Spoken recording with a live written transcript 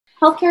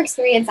Healthcare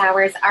experience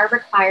hours are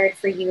required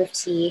for U of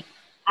T.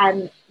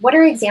 What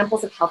are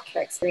examples of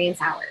healthcare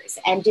experience hours,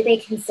 and do they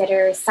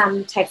consider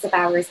some types of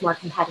hours more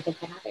competitive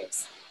than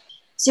others?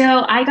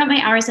 So I got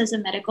my hours as a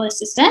medical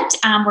assistant,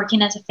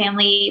 working as a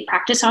family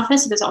practice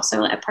office. It was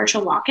also a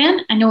partial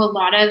walk-in. I know a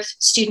lot of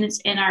students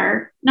in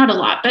our, not a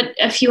lot, but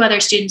a few other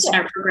students in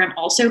our program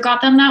also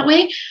got them that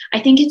way. I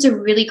think it's a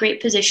really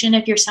great position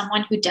if you're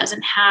someone who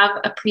doesn't have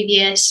a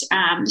previous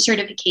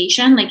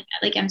certification,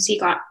 like MC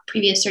got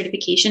previous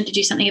certification to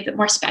do something a bit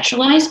more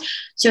specialized.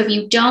 So if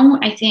you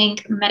don't, I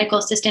think medical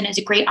assistant is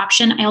a great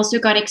option. I also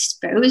got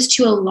exposed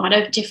to a lot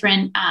of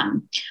different, I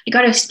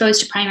got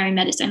exposed to primary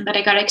medicine, but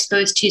I got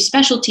exposed to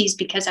specialties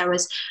because I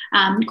was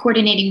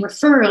coordinating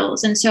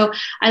referrals. And so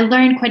I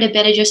learned quite a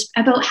bit of just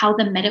about how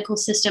the medical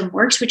system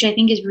works, which I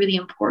think is really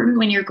important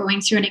when you're going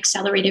through an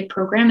accelerated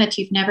program. If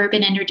you've never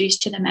been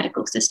introduced to the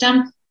medical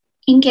system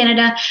in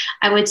Canada,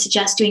 I would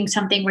suggest doing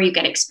something where you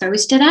get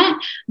exposed to that.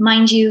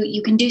 Mind you,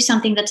 you can do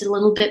something that's a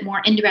little bit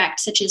more indirect,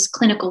 such as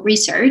clinical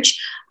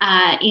research,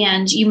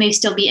 and you may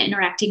still be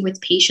interacting with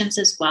patients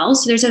as well.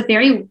 So there's a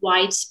very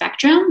wide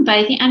spectrum, but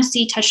I think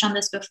MC touched on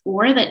this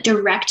before, that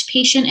direct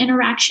patient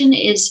interaction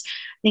is,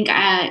 I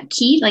think,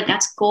 key. Like,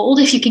 that's gold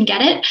if you can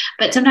get it,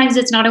 but sometimes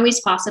it's not always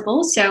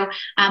possible. So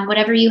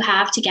whatever you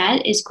have to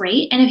get is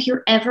great. And if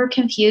you're ever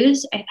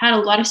confused, I've had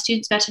a lot of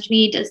students message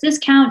me, does this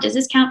count? Does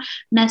this count?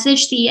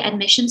 Message the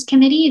admissions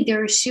committee.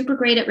 They're super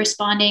great at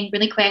responding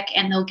really quick,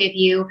 and they'll give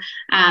you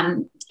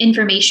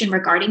information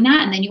regarding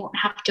that. And then you won't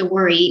have to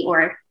worry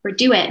or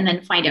do it and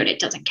then find out it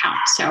doesn't count.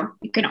 So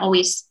you can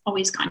always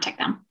contact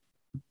them.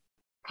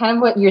 Kind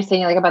of what you're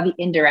saying, like about the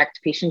indirect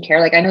patient care.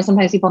 Like, I know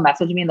sometimes people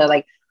message me and they're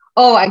like,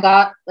 oh, I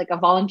got like a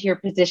volunteer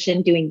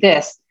position doing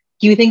this.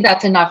 Do you think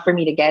that's enough for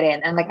me to get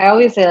in? And like, I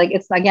always say, like,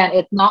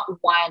 it's not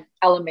one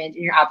element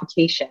in your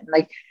application.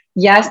 Like,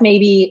 yes,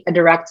 maybe a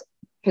direct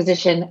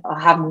position will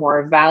have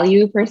more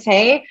value per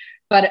se,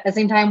 but at the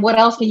same time, what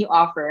else can you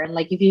offer? And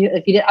like, if you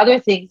did other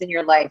things in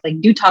your life,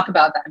 like, do talk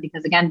about that,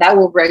 because again, that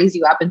will raise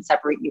you up and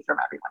separate you from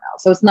everyone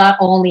else. So it's not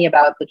only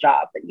about the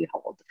job that you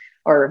hold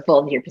or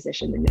volunteer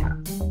position that you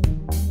have.